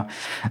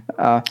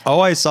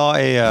 I saw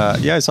a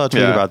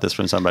tweet about this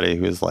from somebody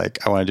who was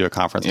like, I want to do a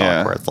conference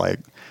talk where it's like,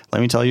 let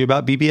me tell you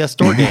about BBS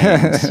store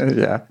games.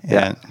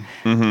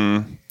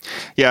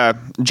 Yeah,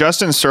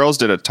 Justin Searles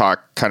did a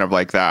talk kind of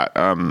like that,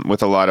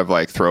 with a lot of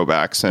like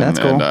throwbacks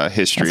and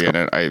history in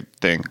it. I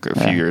think a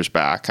few years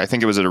back. I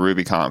think it was at a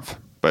RubyConf,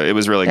 but it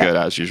was really good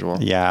as usual.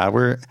 Yeah,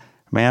 we're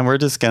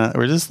just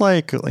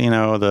like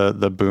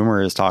the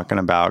boomers talking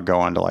about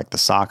going to like the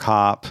sock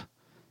hop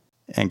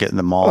and getting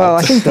the malt. Well,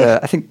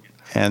 I think.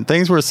 And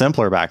things were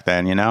simpler back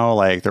then,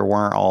 like there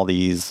weren't all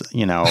these,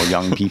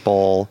 young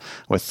people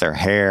with their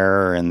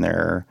hair and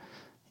their,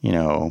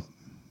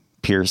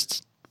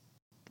 pierced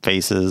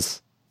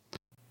faces.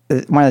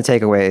 one of the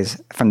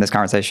takeaways from this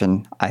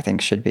conversation, I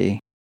think, should be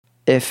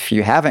if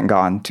you haven't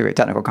gone to a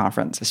technical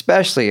conference,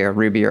 especially a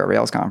Ruby or a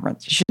Rails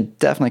conference, you should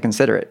definitely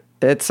consider it.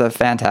 It's a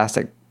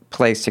fantastic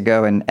place to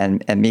go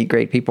and meet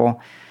great people,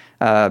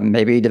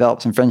 maybe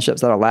develop some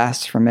friendships that'll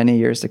last for many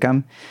years to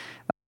come,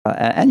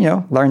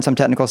 and learn some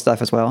technical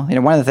stuff as well.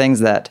 One of the things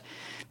that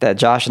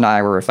Josh and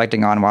I were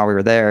reflecting on while we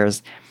were there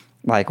is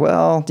like,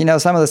 well,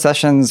 some of the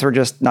sessions we're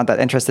just not that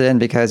interested in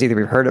because either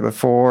we've heard it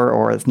before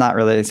or it's not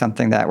really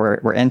something that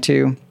we're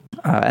into.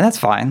 And that's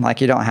fine.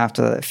 Like, you don't have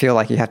to feel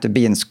like you have to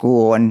be in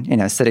school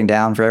and, sitting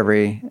down for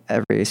every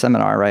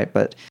seminar, right?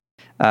 But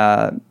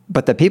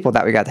the people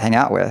that we got to hang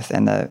out with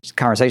and the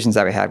conversations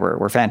that we had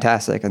were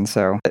fantastic. And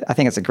so I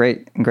think it's a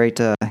great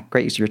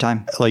use of your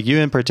time. Like, you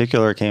in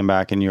particular came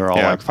back and you were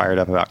all like fired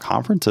up about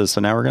conferences.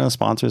 So now we're going to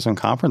sponsor some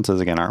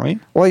conferences again,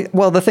 aren't we?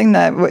 Well, the thing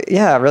that,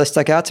 really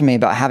stuck out to me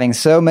about having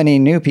so many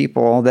new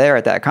people there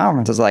at that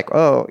conference is like,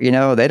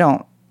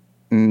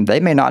 they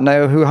may not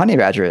know who Honey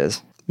Badger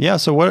is. Yeah,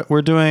 so what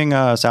we're doing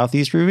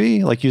Southeast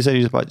Ruby, like you said,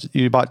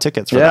 you bought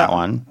tickets for that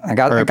one. I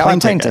got my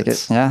plane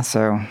tickets. Yeah,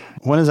 so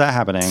when is that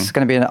happening? It's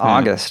going to be in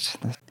August.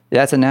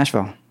 Yeah, it's in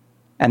Nashville,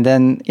 and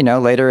then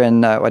later in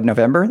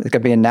November, it's going to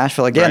be in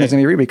Nashville again. Right. There's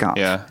going to be RubyConf.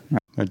 Yeah,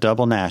 a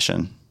double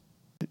Nashing.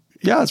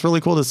 Yeah, it's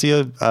really cool to see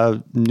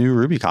a new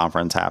Ruby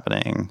conference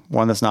happening.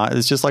 One that's not.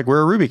 It's just like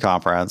we're a Ruby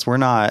conference. We're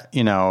not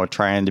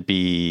trying to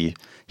be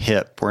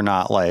hip. We're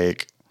not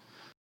like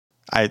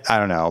I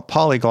don't know,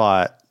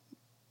 polyglot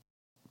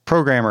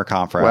programmer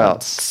conference.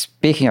 Well,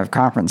 speaking of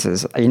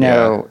conferences,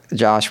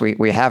 Josh,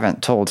 we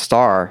haven't told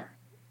Star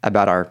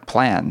about our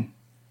plan.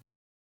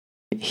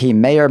 He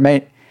may or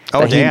may.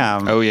 Oh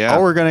damn! Yeah.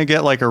 Oh, we're gonna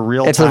get like a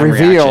real. It's a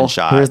reveal.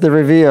 Shot. Here's the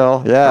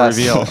reveal. Yeah.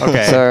 Reveal.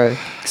 Okay.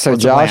 So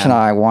Josh and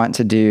I want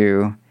to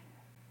do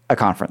a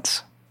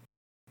conference.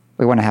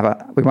 We want to have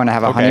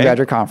a Honey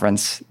Badger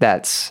conference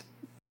that's.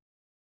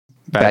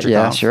 Badger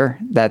yeah, Conf. sure.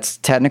 That's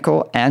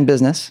technical and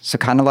business. So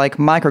kind of like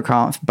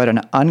MicroConf, but an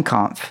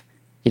unconf.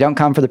 You don't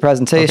come for the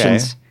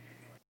presentations.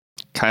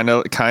 Kind of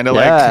like If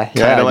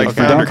you don't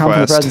come for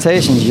the FounderQuest.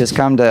 presentations, you just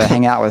come to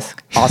hang out with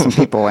awesome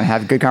people and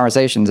have good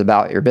conversations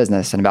about your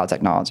business and about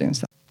technology and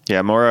stuff.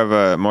 Yeah, more of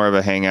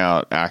a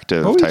hangout,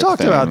 active. Well, we type talked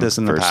thing about this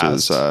in the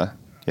versus, past.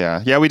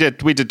 Yeah, we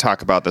did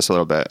talk about this a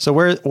little bit. So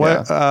where's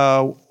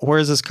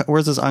this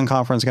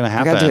unconference going to We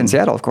happen? got to do it in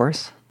Seattle, of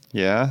course.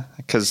 Yeah,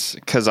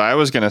 because I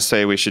was gonna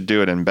say we should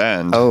do it in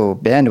Bend. Oh,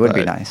 Bend would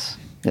be nice.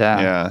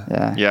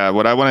 Yeah.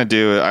 What I want to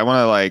do, I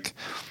want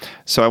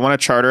to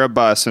charter a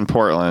bus in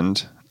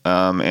Portland,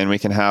 and we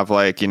can have the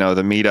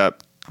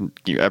meetup.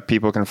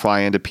 People can fly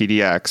into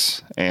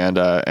PDX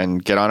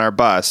and get on our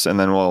bus, and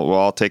then we'll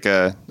all take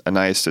a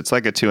nice. It's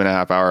like a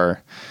 2.5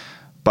 hour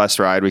bus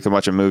ride. We can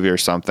watch a movie or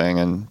something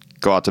and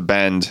go out to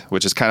Bend,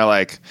 which is kind of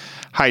like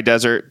high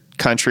desert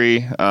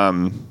country,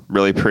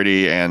 really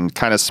pretty and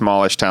kind of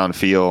smallish town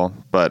feel.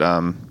 But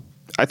I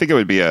think it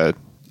would be an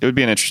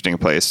interesting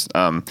place.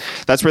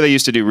 That's where they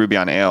used to do Ruby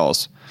on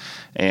Ails,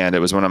 and it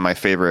was one of my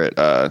favorite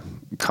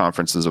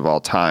conferences of all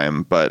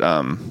time. But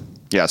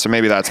so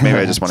maybe I just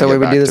want to. So we get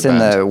would back do this to in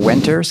Bend. the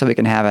winter, so we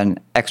can have an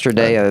extra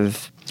day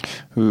of.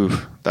 Ooh,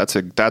 that's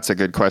a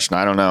good question.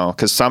 I don't know,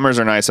 because summers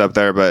are nice up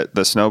there, but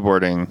the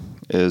snowboarding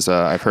is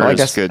I've heard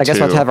is good too. I guess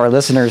we'll have to have our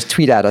listeners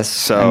tweet at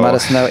us and let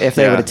us know if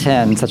they would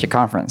attend such a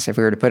conference. If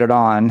we were to put it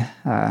on,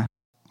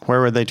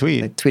 where would they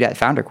tweet? They tweet at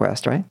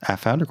FounderQuest, right? At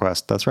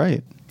FounderQuest, that's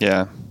right.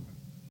 Yeah,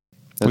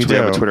 We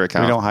have a Twitter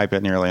account. We don't hype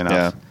it nearly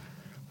enough.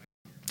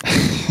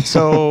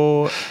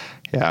 So,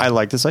 I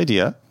like this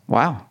idea.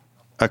 Wow.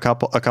 A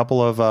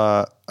couple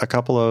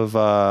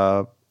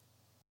of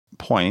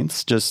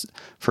points just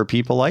for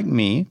people like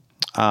me.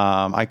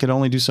 I could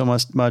only do so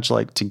much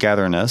like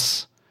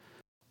togetherness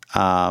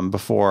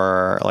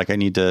before like I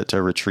need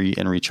to retreat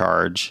and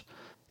recharge.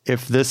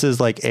 If this is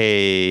like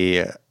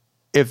a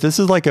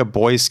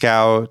Boy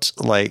Scout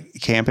like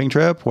camping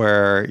trip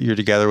where you're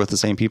together with the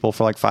same people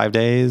for like 5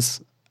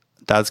 days,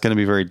 that's going to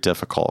be very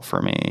difficult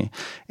for me.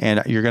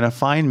 And you're going to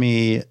find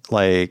me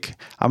like,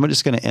 I'm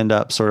just going to end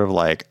up sort of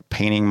like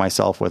painting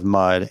myself with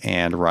mud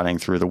and running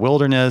through the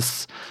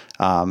wilderness,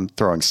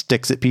 throwing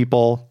sticks at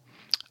people.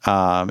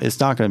 It's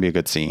not going to be a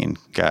good scene,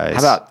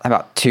 guys. How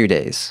about 2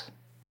 days?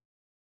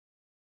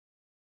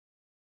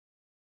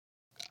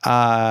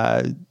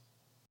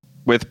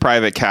 With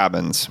private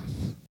cabins.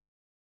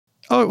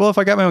 Oh, well, if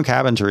I got my own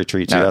cabin to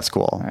retreat to, that's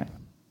cool. All right.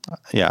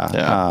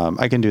 Yeah.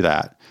 I can do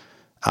that.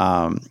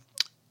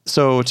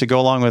 So to go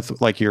along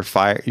with like your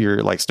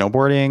like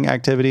snowboarding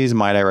activities,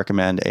 might I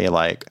recommend a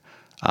like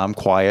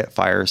quiet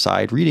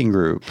fireside reading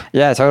group?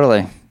 Yeah,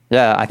 totally.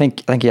 Yeah, I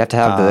think you have to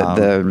have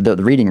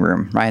the reading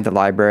room, right? The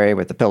library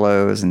with the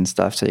pillows and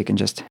stuff, so you can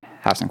just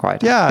have some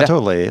quiet time. Yeah,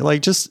 totally.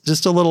 Like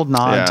just a little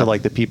nod to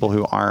like the people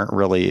who aren't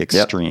really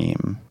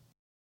extreme.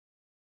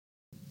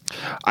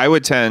 I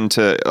would tend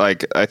to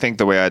I think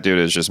the way I do it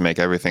is just make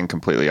everything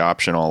completely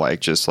optional. Like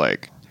just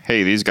like,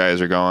 hey, these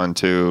guys are going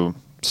to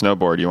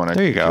snowboard. You want to?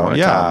 There you go.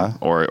 Come?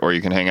 Or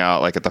you can hang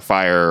out like at the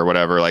fire or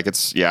whatever. Like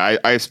it's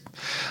I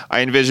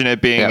envision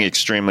it being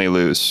extremely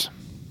loose.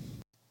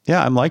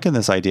 Yeah, I'm liking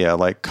this idea.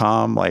 Like,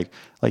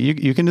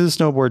 you can do the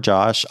snowboard,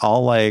 Josh.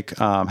 I'll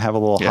have a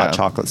little hot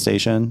chocolate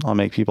station. I'll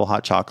make people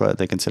hot chocolate.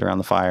 They can sit around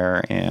the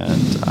fire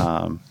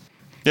and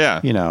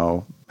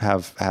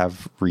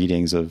have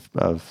readings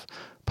of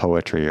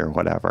poetry or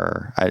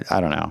whatever. I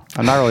don't know.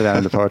 I'm not really that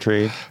into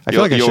poetry. I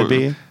feel like I should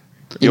be.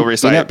 You'll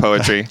recite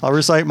poetry. I'll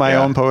recite my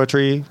own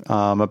poetry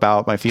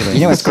about my feelings.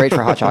 You know what's great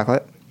for hot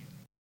chocolate?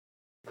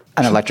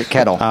 An electric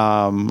kettle.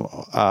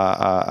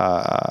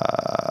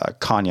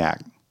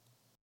 Cognac.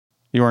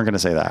 You weren't going to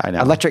say that. I know.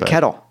 Electric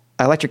kettle.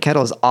 Electric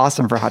kettle is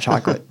awesome for hot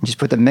chocolate. You just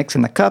put the mix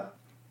in the cup.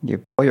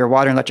 You pour your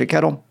water in electric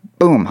kettle.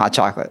 Boom, hot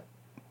chocolate.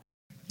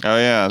 Oh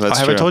yeah, that's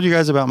true. Have I told you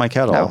guys about my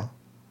kettle? No.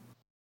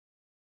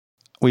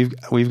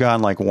 We've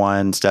gone like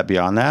one step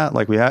beyond that.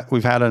 Like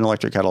we've had an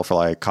electric kettle for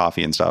like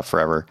coffee and stuff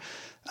forever.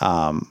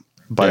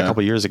 But a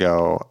couple years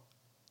ago,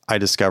 I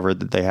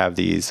discovered that they have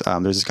these.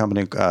 There's this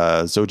company,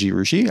 Zoji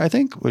Rushi, I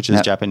think, which is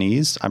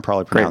Japanese. I'm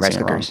probably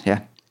pronouncing it wrong.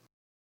 Yeah.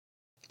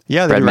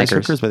 Yeah, they do rice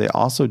cookers, but they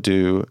also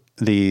do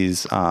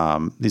these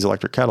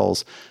electric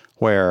kettles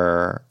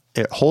where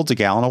it holds a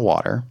gallon of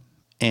water,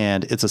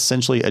 and it's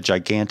essentially a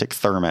gigantic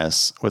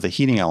thermos with a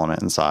heating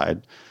element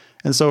inside.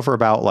 And so for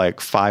about like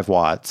 5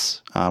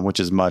 watts, which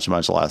is much,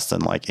 much less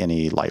than like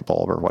any light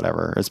bulb or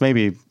whatever, it's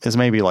maybe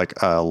like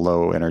a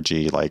low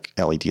energy like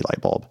LED light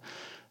bulb.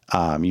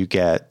 You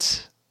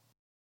get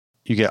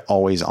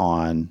always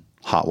on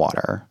hot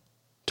water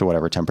to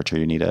whatever temperature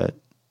you need it.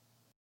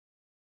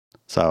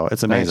 So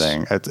it's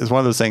amazing. Nice. It's one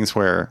of those things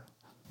where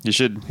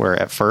where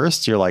at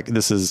first you're like,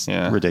 this is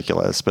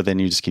ridiculous, but then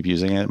you just keep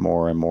using it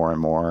more and more and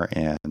more.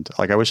 And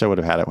like, I wish I would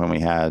have had it when we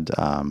had,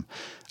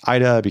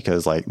 Ida,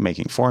 because like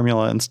making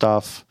formula and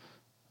stuff,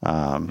 you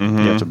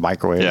have to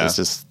microwave. It's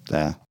just,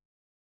 Can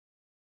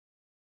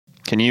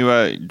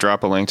you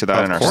drop a link to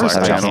that in our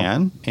Slack channel?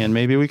 Can, and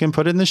maybe we can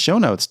put it in the show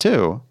notes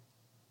too.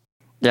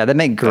 Yeah, they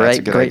make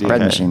great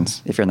bread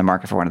machines if you're in the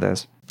market for one of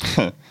those.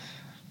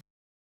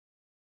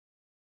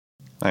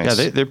 Nice.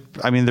 Yeah,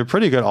 they're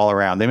pretty good all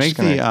around. They make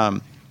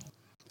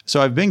so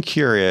I've been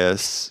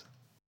curious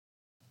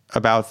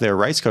about their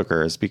rice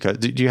cookers because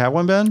do you have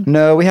one, Ben?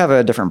 No, we have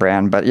a different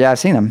brand, but yeah, I've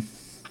seen them.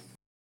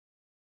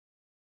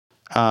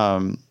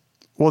 Well,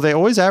 they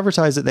always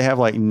advertise that they have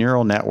like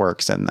neural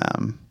networks in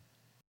them.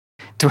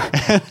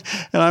 And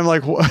I'm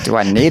like, what? Do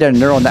I need a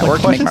neural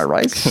network to make my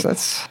rice?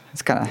 That's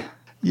kind of.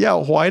 Yeah.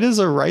 Why does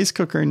a rice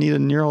cooker need a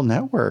neural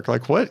network?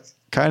 Like what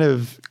kind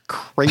of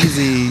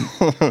crazy.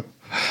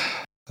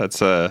 It's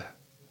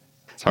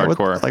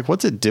hardcore. Like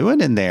what's it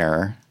doing in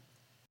there?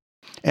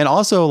 And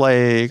also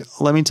like,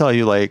 let me tell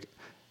you, like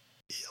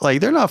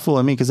they're not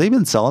fooling me because they've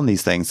been selling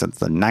these things since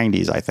the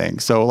 90s, I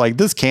think. So like,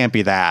 this can't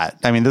be that.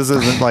 I mean, this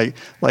isn't like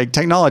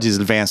technology's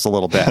advanced a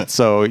little bit.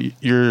 So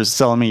you're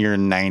selling me your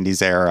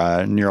 90s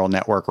era neural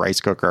network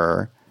rice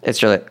cooker.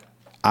 It's really,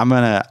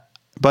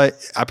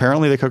 but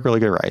apparently they cook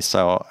really good rice.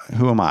 So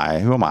who am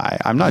I?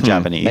 I'm not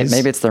Japanese.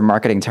 Maybe it's their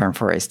marketing term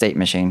for a state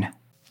machine.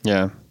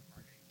 Yeah.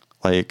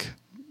 Like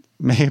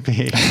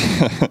maybe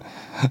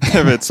if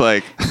it's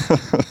like,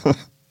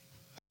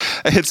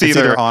 it's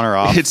either on or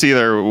off. It's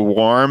either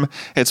warm,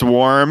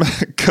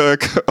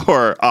 cook,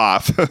 or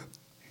off.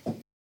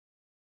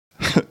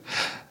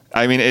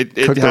 I mean, it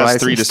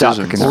has 3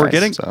 decisions.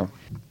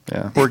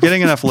 We're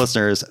getting enough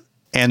listeners,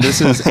 and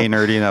this is a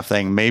nerdy enough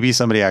thing. Maybe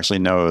somebody actually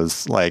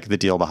knows like the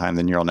deal behind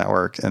the neural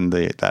network and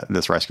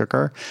this rice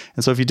cooker.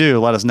 And so if you do,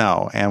 let us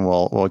know, and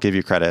we'll give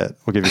you credit.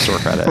 We'll give you store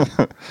credit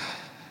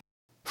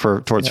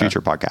towards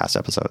future podcast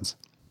episodes.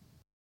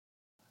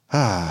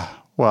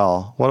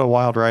 Well, what a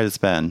wild ride it's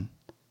been.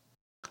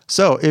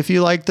 So if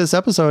you like this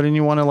episode and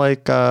you want to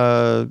like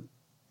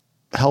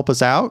help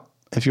us out,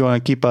 if you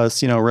want to keep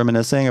us,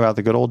 reminiscing about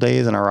the good old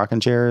days and our rocking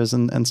chairs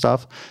and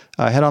stuff,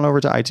 head on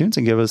over to iTunes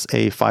and give us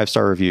a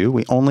 5-star review.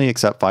 We only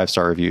accept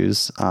 5-star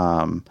reviews.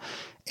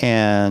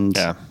 And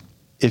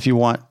if you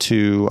want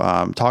to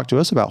talk to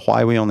us about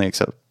why we only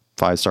accept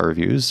 5-star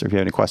reviews, or if you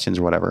have any questions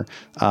or whatever,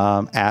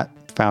 at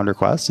Founder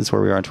Quest is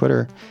where we are on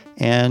Twitter.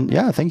 And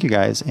thank you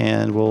guys.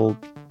 And we'll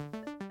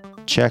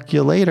check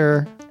you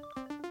later.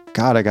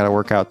 God, I got to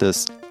work out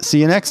this.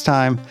 See you next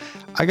time.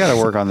 I got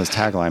to work on this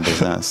tagline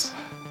business.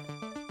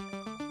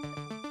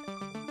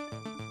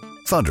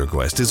 Founder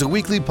Quest is a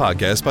weekly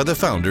podcast by the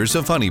founders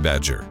of Honey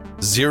Badger.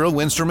 Zero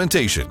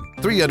instrumentation,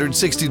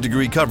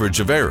 360-degree coverage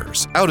of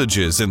errors,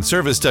 outages, and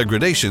service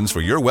degradations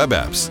for your web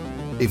apps.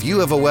 If you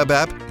have a web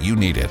app, you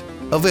need it.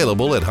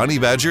 Available at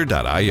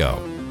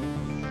honeybadger.io.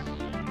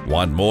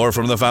 Want more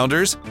from the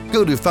founders?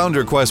 Go to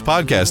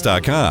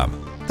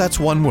founderquestpodcast.com. That's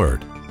one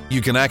word.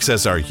 You can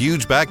access our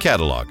huge back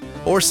catalog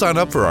or sign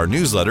up for our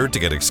newsletter to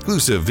get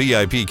exclusive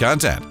VIP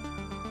content.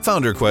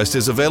 Founder Quest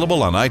is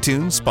available on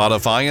iTunes,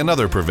 Spotify, and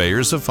other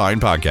purveyors of fine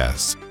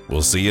podcasts.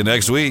 We'll see you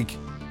next week.